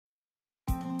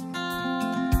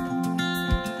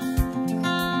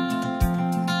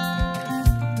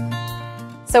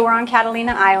So we're on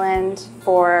Catalina Island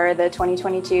for the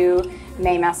 2022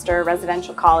 Maymester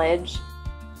Residential College.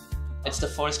 It's the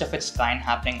first of its kind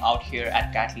happening out here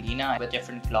at Catalina, with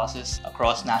different classes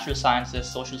across natural sciences,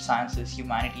 social sciences,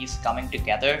 humanities coming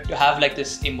together to have like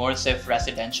this immersive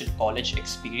residential college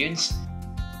experience.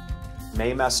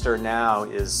 Maymester now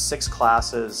is 6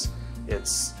 classes,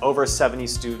 it's over 70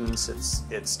 students,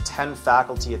 it's 10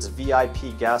 faculty, it's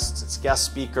VIP guests, it's guest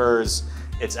speakers,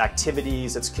 it's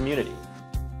activities, it's community.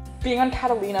 Being on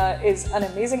Catalina is an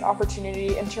amazing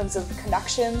opportunity in terms of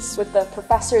connections with the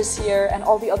professors here and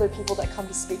all the other people that come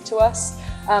to speak to us.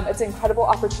 It's an incredible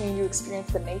opportunity to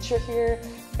experience the nature here.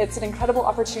 It's an incredible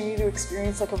opportunity to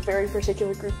experience like a very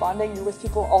particular group bonding. You're with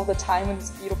people all the time in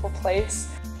this beautiful place.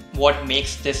 What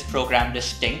makes this program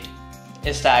distinct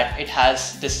is that it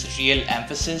has this real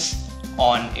emphasis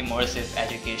on immersive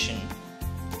education.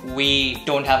 We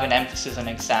don't have an emphasis on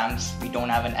exams, we don't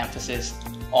have an emphasis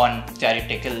on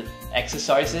theoretical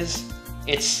exercises.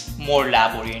 It's more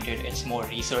lab oriented, it's more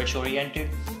research oriented.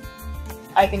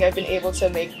 I think I've been able to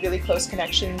make really close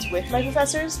connections with my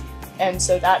professors, and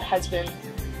so that has been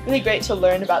really great to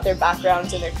learn about their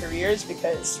backgrounds and their careers,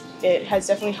 because it has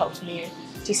definitely helped me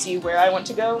to see where I want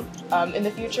to go in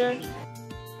the future.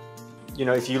 You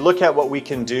know, if you look at what we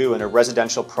can do in a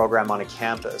residential program on a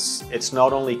campus, it's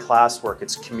not only classwork,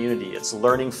 it's community, it's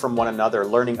learning from one another,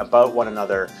 learning about one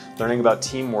another, learning about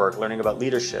teamwork, learning about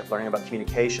leadership, learning about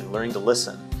communication, learning to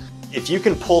listen. If you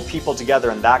can pull people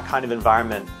together in that kind of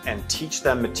environment and teach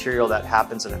them material that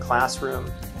happens in a classroom,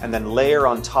 and then layer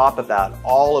on top of that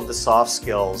all of the soft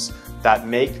skills that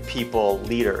make people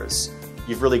leaders,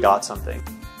 you've really got something.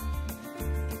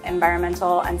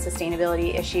 Environmental and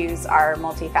sustainability issues are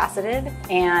multifaceted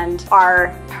and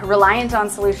are reliant on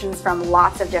solutions from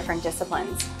lots of different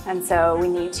disciplines. And so we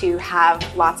need to have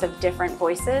lots of different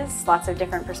voices, lots of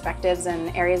different perspectives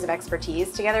and areas of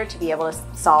expertise together to be able to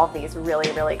solve these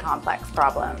really, really complex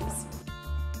problems.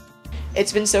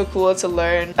 It's been so cool to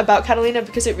learn about Catalina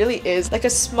because it really is like a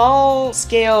small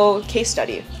scale case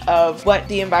study of what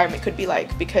the environment could be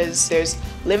like, because there's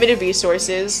limited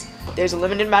resources, there's a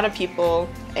limited amount of people,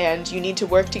 and you need to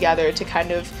work together to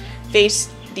kind of face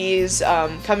these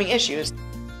coming issues.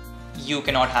 You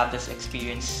cannot have this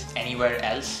experience anywhere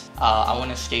else. I want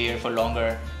to stay here for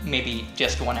longer, maybe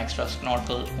just one extra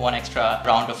snorkel, one extra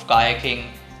round of kayaking,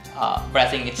 but I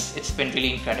think it's been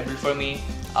really incredible for me.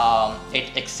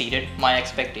 It exceeded my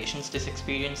expectations, this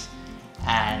experience,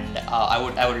 and I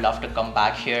would love to come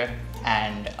back here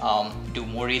and do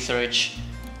more research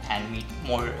and meet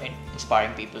more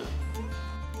inspiring people.